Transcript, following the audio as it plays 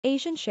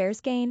Asian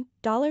shares gain,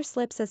 dollar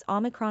slips as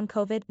Omicron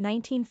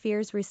COVID-19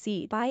 fears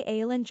recede by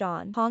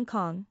Alun. Hong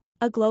Kong.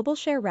 A global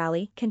share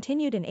rally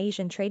continued in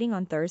Asian trading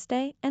on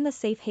Thursday, and the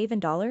safe haven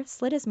dollar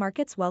slid as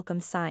markets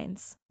welcomed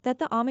signs that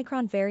the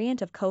Omicron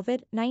variant of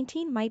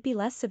COVID-19 might be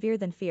less severe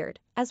than feared,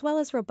 as well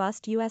as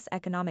robust U.S.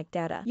 economic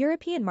data.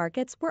 European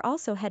markets were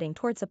also heading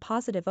towards a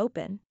positive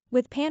open,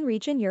 with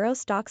pan-region Euro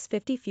Stoxx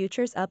 50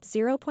 futures up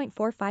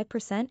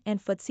 0.45%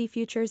 and FTSE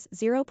futures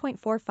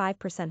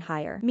 0.45%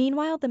 higher.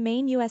 Meanwhile, the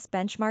main U.S.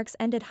 benchmarks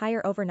ended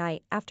higher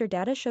overnight after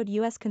data showed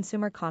U.S.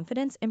 consumer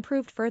confidence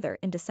improved further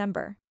in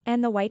December.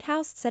 And the White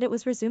House said it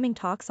was resuming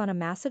talks on a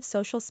massive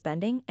social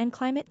spending and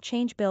climate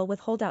change bill with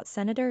holdout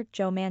Senator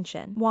Joe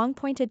Manchin. Wong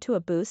pointed to a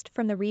boost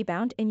from the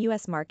rebound in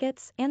U.S.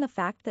 markets and the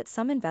fact that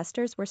some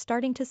investors were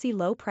starting to see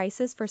low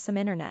prices for some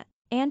internet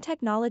and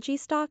technology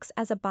stocks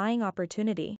as a buying opportunity.